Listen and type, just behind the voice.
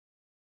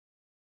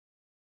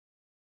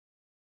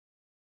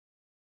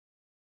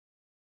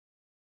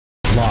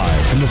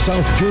the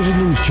South Jersey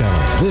News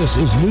Channel. This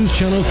is News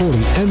Channel 40,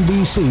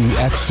 NBC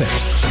at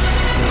 6.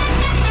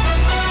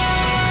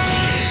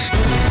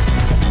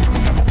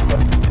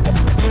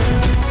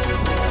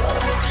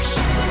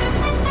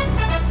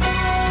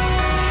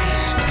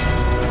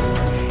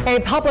 A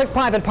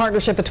public-private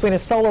partnership between a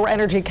solar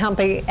energy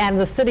company and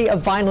the city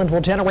of Vineland will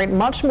generate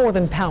much more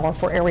than power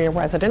for area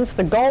residents.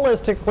 The goal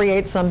is to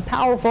create some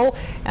powerful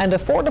and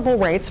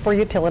affordable rates for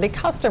utility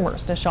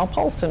customers. Nichelle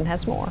Polston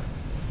has more.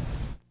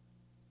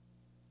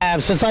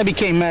 Since I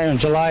became mayor in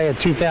July of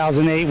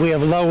 2008, we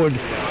have lowered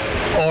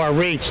our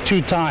rates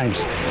 2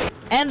 times.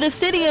 And the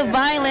city of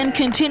Vineland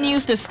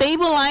continues to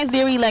stabilize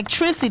their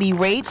electricity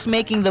rates,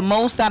 making the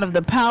most out of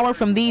the power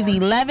from these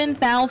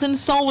 11,000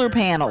 solar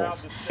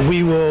panels.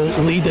 We will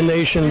lead the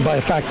nation by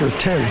a factor of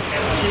 10.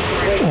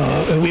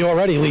 And we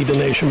already lead the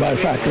nation by a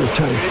factor of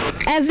 10.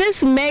 As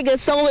this mega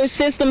solar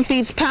system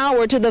feeds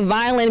power to the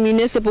Vineland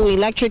Municipal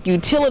Electric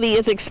Utility,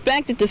 is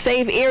expected to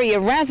save area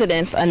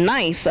residents a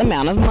nice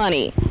amount of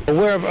money.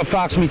 We're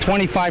approximately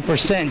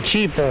 25%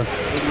 cheaper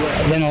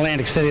than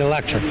Atlantic City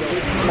Electric,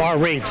 our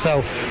rate.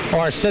 So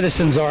our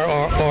citizens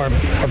are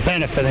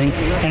benefiting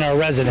and our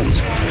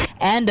residents.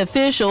 And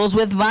officials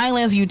with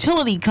Vineland's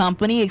utility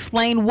company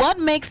explain what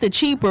makes the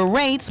cheaper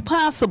rates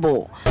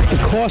possible.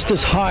 The cost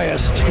is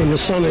highest when the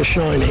sun is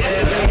shining.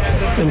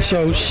 And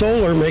so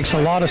solar makes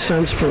a lot of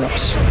sense for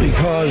us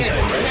because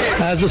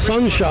as the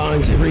sun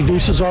shines, it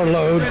reduces our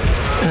load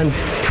and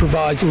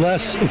provides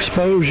less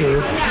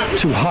exposure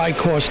to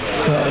high-cost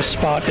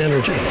spot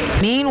energy.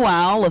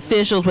 Meanwhile,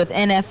 officials with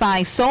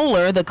NFI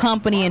Solar, the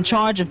company in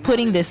charge of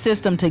putting this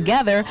system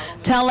together,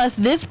 tell us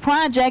this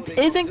project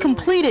isn't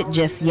completed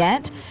just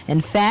yet. In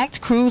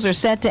fact, crews are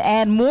set to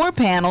add more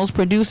panels,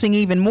 producing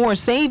even more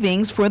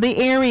savings for the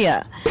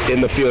area.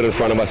 In the field in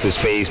front of us is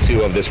phase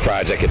 2 of this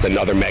project. It's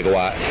another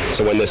megawatt.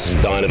 So when this is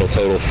done, it'll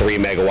total 3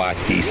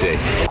 megawatts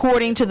DC.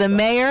 According to the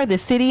mayor, the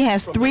city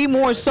has 3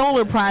 more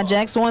solar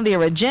projects on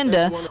their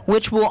agenda,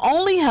 which will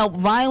only help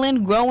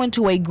Vineland grow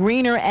into a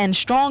greener and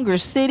stronger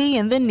city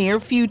in the near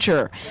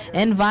future.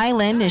 In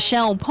Vineland,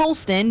 Nichelle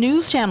Polston,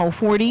 News Channel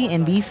 40,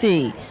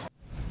 NBC.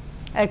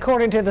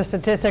 According to the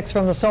statistics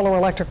from the Solar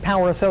Electric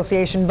Power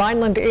Association,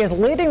 Vineland is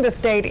leading the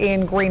state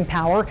in green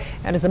power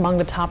and is among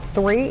the top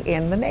 3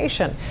 in the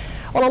nation.